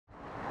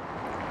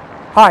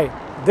Hi,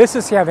 this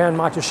is Yevhen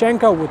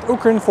Matyushenko with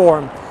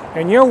Ukrinform,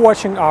 and you're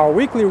watching our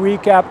weekly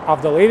recap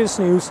of the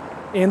latest news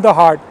in the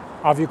heart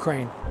of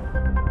Ukraine.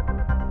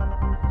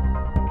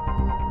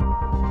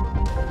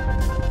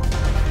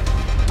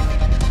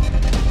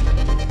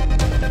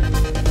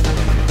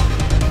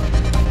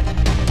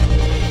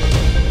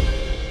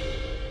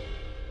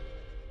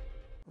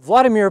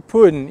 Vladimir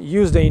Putin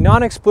used a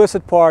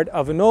non-explicit part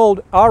of an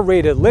old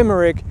R-rated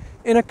limerick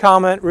in a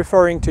comment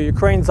referring to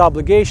Ukraine's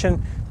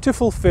obligation to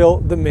fulfill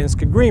the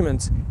Minsk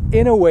agreements,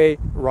 in a way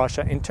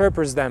Russia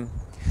interprets them.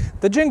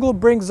 The jingle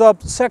brings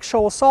up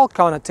sexual assault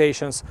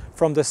connotations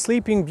from the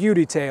Sleeping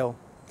Beauty tale.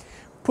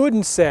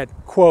 Putin said,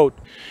 quote,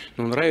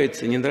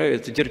 Нравится, не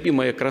нравится, терпи,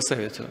 моя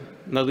красавица.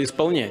 Надо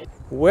исполнять.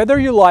 "Whether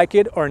you like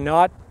it or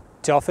not,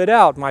 tough it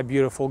out, my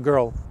beautiful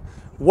girl."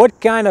 What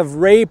kind of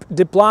rape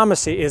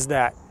diplomacy is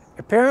that?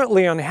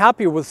 Apparently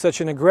unhappy with such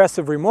an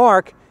aggressive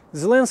remark,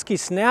 Zelensky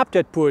snapped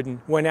at Putin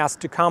when asked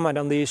to comment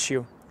on the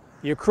issue.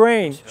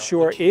 Ukraine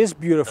sure is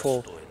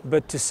beautiful,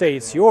 but to say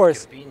it's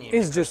yours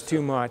is just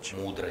too much.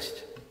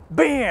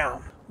 Bam!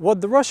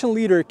 What the Russian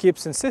leader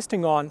keeps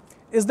insisting on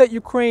is that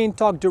Ukraine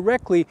talk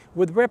directly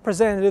with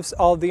representatives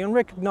of the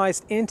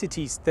unrecognized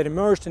entities that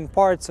emerged in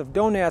parts of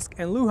Donetsk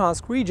and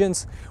Luhansk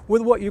regions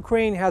with what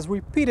Ukraine has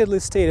repeatedly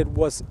stated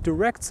was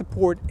direct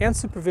support and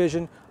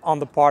supervision on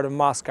the part of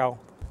Moscow.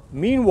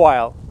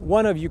 Meanwhile,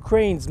 one of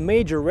Ukraine's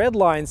major red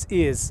lines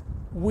is,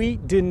 we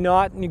do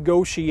not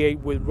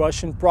negotiate with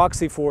Russian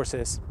proxy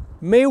forces.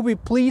 May we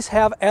please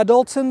have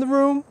adults in the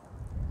room?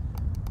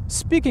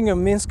 Speaking of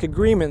Minsk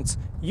agreements,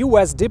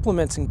 US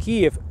diplomats in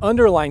Kiev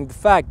underlined the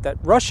fact that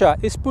Russia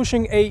is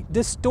pushing a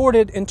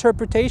distorted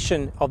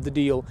interpretation of the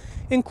deal,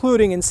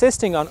 including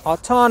insisting on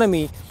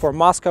autonomy for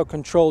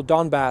Moscow-controlled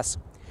Donbass.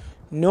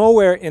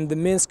 Nowhere in the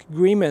Minsk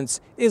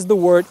agreements is the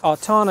word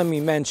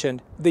autonomy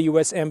mentioned, the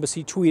US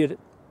embassy tweeted.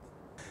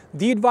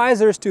 The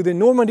advisors to the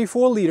Normandy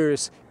 4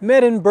 leaders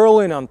met in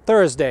Berlin on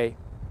Thursday.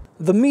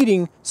 The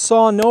meeting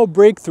saw no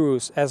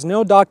breakthroughs as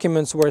no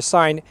documents were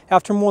signed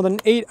after more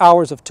than 8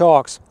 hours of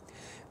talks.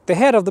 The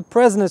head of the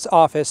president's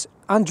office,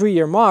 Andriy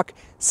Yermak,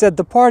 said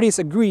the parties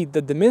agreed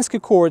that the Minsk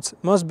Accords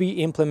must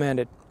be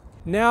implemented.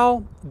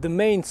 Now, the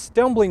main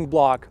stumbling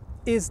block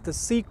is the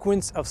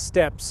sequence of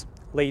steps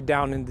laid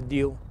down in the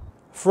deal.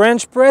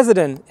 French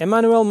President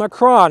Emmanuel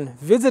Macron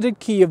visited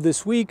Kiev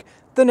this week,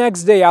 the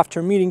next day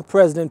after meeting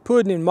President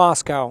Putin in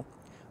Moscow.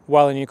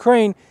 While in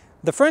Ukraine,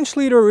 the French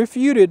leader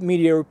refuted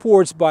media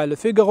reports by Le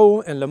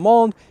Figaro and Le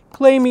Monde,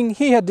 claiming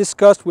he had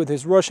discussed with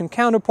his Russian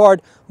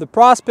counterpart the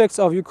prospects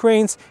of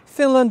Ukraine's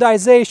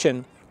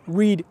Finlandization,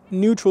 read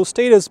neutral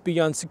status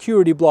beyond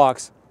security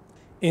blocks.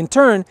 In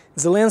turn,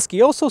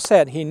 Zelensky also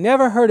said he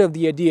never heard of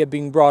the idea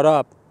being brought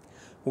up.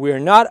 "We are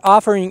not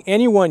offering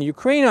anyone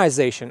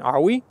Ukrainization, are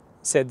we?"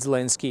 said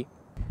Zelensky.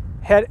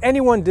 Had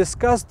anyone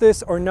discussed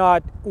this or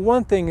not,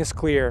 one thing is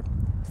clear: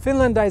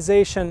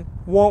 Finlandization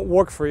won't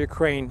work for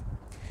Ukraine.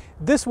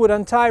 This would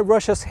untie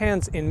Russia's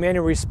hands in many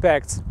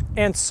respects,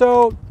 and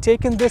so,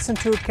 taking this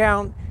into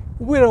account,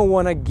 we don't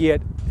want to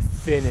get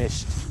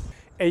finished.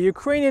 A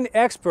Ukrainian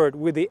expert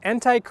with the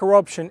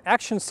Anti-Corruption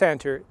Action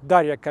Center,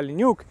 Darya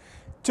Kalinyuk,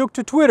 took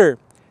to Twitter,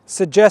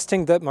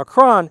 suggesting that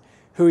Macron,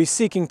 who is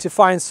seeking to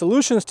find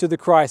solutions to the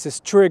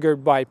crisis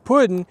triggered by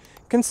Putin,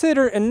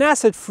 consider an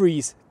asset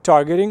freeze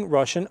targeting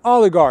Russian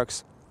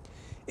oligarchs.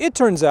 It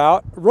turns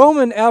out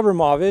Roman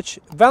Abramovich,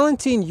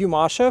 Valentin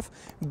Yumashev,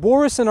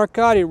 Boris and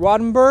Arkady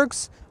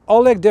Rotenbergs,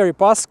 Oleg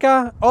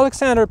Deripaska,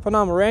 Alexander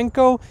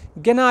Ponomarenko,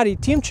 Gennady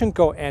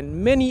Timchenko,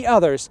 and many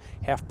others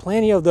have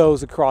plenty of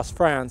those across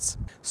France.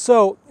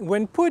 So,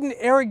 when Putin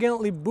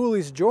arrogantly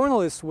bullies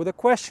journalists with a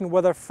question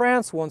whether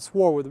France wants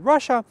war with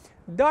Russia,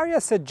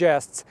 Darya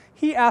suggests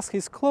he asks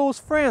his close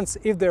friends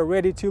if they're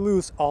ready to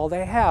lose all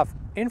they have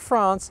in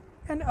France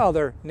and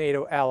other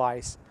NATO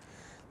allies.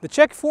 The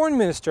Czech Foreign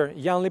Minister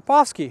Jan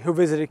Lipavsky, who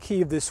visited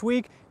Kyiv this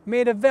week,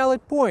 made a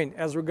valid point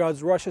as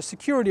regards Russia's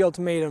security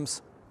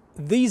ultimatums.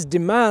 These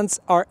demands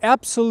are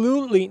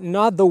absolutely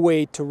not the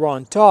way to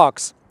run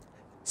talks.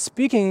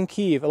 Speaking in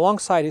Kyiv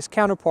alongside his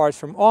counterparts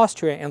from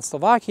Austria and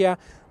Slovakia,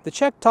 the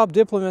Czech top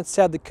diplomat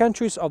said the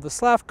countries of the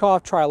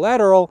Slavkov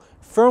Trilateral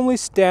firmly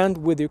stand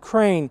with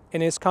Ukraine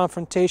in its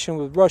confrontation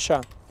with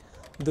Russia.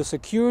 The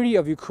security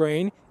of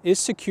Ukraine is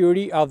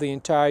security of the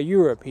entire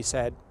Europe, he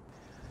said.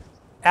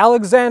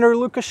 Alexander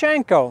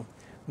Lukashenko,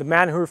 the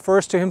man who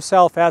refers to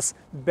himself as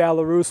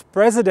Belarus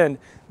president,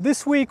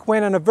 this week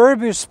went on a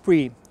verbiage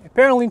spree,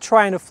 apparently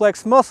trying to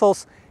flex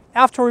muscles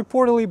after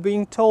reportedly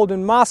being told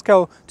in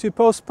Moscow to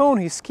postpone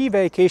his ski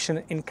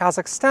vacation in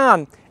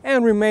Kazakhstan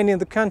and remain in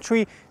the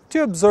country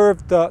to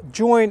observe the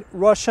joint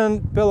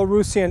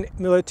Russian-Belarusian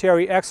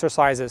military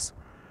exercises.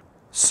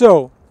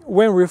 So,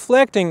 when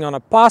reflecting on a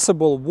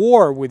possible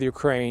war with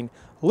Ukraine,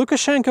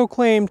 Lukashenko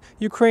claimed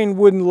Ukraine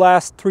wouldn't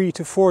last 3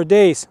 to 4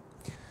 days.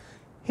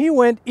 He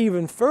went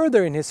even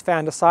further in his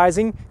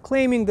fantasizing,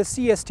 claiming the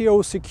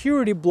CSTO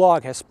security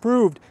bloc has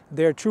proved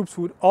their troops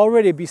would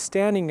already be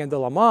standing in the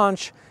La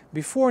Manche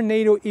before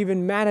NATO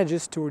even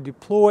manages to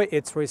deploy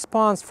its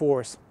response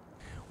force.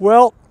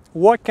 Well,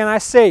 what can I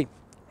say?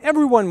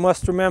 Everyone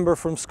must remember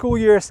from school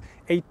years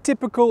a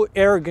typical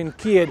arrogant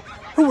kid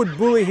who would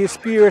bully his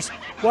peers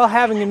while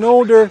having an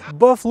older,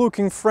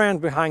 buff-looking friend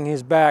behind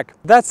his back.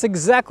 That's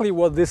exactly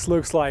what this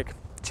looks like.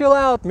 Chill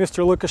out,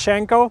 Mr.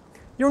 Lukashenko.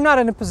 You're not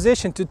in a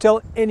position to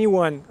tell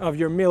anyone of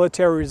your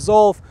military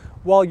resolve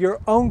while your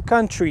own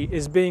country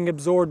is being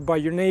absorbed by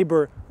your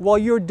neighbor, while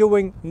you're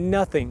doing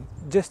nothing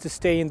just to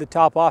stay in the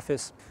top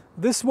office.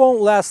 This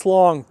won't last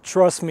long,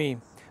 trust me.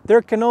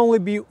 There can only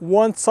be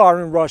one Tsar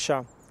in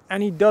Russia,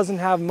 and he doesn't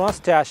have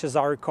mustache, as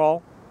I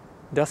recall.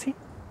 Does he?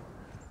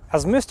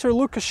 As Mr.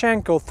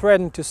 Lukashenko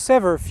threatened to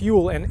sever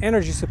fuel and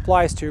energy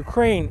supplies to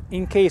Ukraine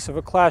in case of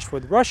a clash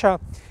with Russia,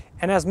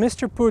 and as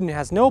Mr. Putin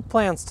has no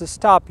plans to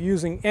stop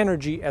using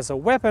energy as a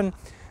weapon,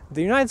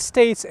 the United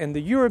States and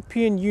the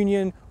European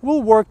Union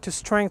will work to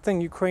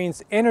strengthen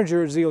Ukraine's energy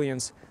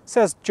resilience,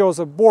 says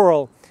Joseph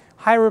Borrell,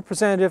 High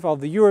Representative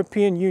of the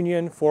European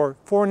Union for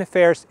Foreign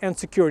Affairs and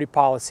Security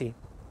Policy.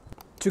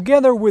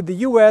 Together with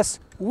the US,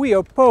 we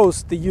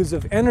oppose the use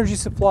of energy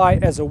supply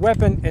as a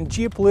weapon and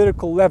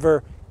geopolitical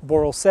lever,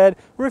 Borrell said,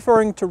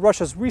 referring to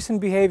Russia's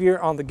recent behavior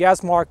on the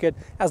gas market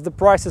as the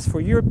prices for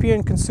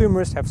European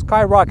consumers have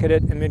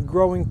skyrocketed amid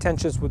growing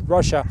tensions with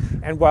Russia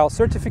and while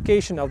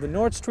certification of the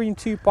Nord Stream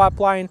 2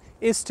 pipeline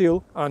is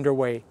still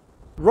underway.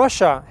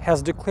 Russia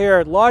has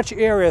declared large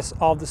areas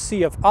of the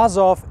Sea of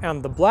Azov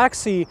and the Black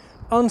Sea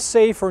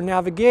unsafe for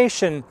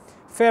navigation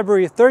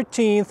February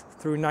 13th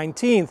through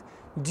 19th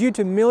due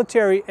to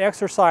military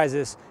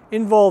exercises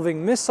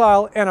involving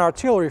missile and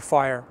artillery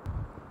fire.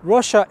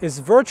 Russia is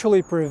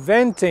virtually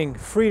preventing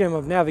freedom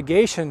of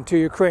navigation to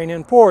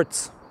Ukrainian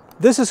ports.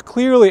 This is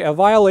clearly a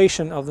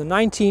violation of the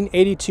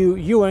 1982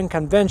 UN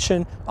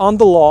Convention on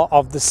the Law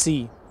of the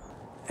Sea.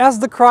 As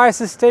the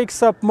crisis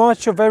takes up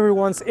much of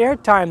everyone's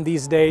airtime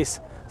these days,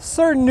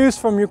 certain news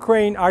from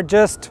Ukraine are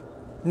just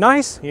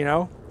nice, you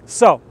know.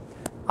 So,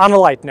 on a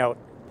light note,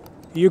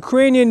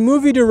 Ukrainian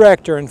movie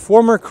director and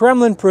former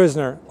Kremlin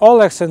prisoner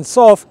Oleg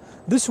Sentsov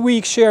this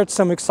week shared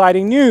some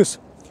exciting news.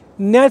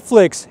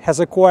 Netflix has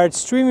acquired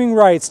streaming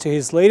rights to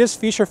his latest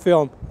feature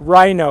film,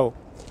 Rhino.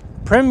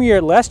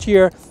 Premiered last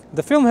year,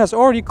 the film has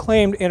already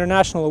claimed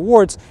international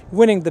awards,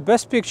 winning the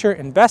Best Picture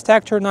and Best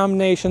Actor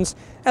nominations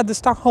at the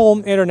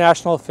Stockholm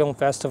International Film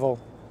Festival.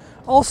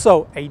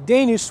 Also, a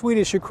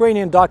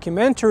Danish-Swedish-Ukrainian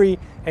documentary,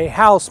 A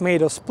House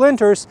Made of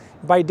Splinters,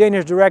 by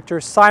Danish director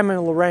Simon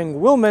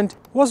Lorang Wilmont,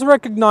 was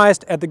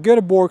recognized at the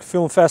Göteborg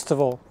Film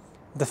Festival.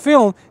 The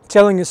film,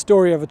 telling a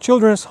story of a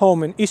children's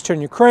home in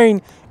eastern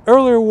Ukraine,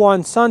 earlier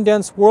won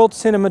Sundance World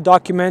Cinema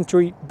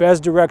Documentary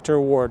Best Director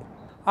Award.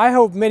 I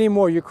hope many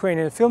more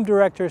Ukrainian film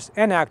directors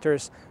and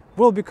actors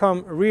will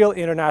become real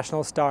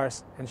international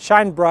stars and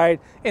shine bright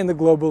in the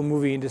global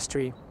movie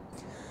industry.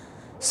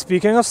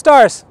 Speaking of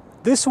stars,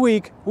 this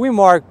week we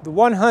mark the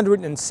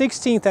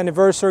 116th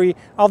anniversary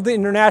of the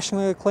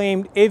internationally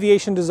acclaimed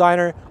aviation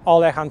designer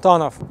Oleg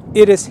Antonov.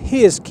 It is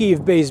his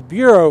Kiev-based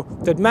bureau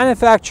that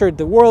manufactured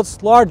the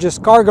world's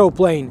largest cargo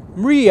plane,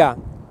 Mriya,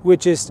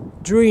 which is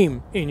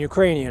dream in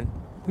Ukrainian.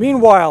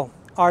 Meanwhile,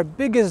 our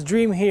biggest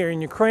dream here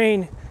in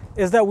Ukraine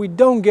is that we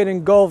don't get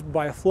engulfed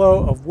by a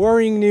flow of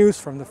worrying news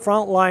from the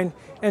front line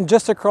and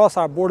just across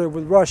our border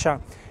with Russia,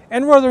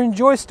 and rather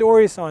enjoy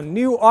stories on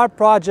new art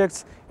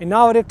projects,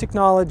 innovative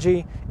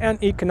technology,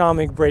 and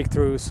economic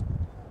breakthroughs.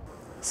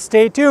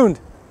 Stay tuned!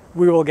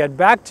 We will get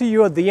back to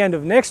you at the end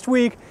of next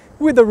week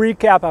with a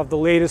recap of the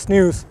latest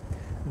news.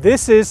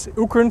 This is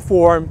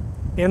Ukrinform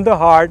in the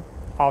heart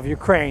of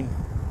Ukraine.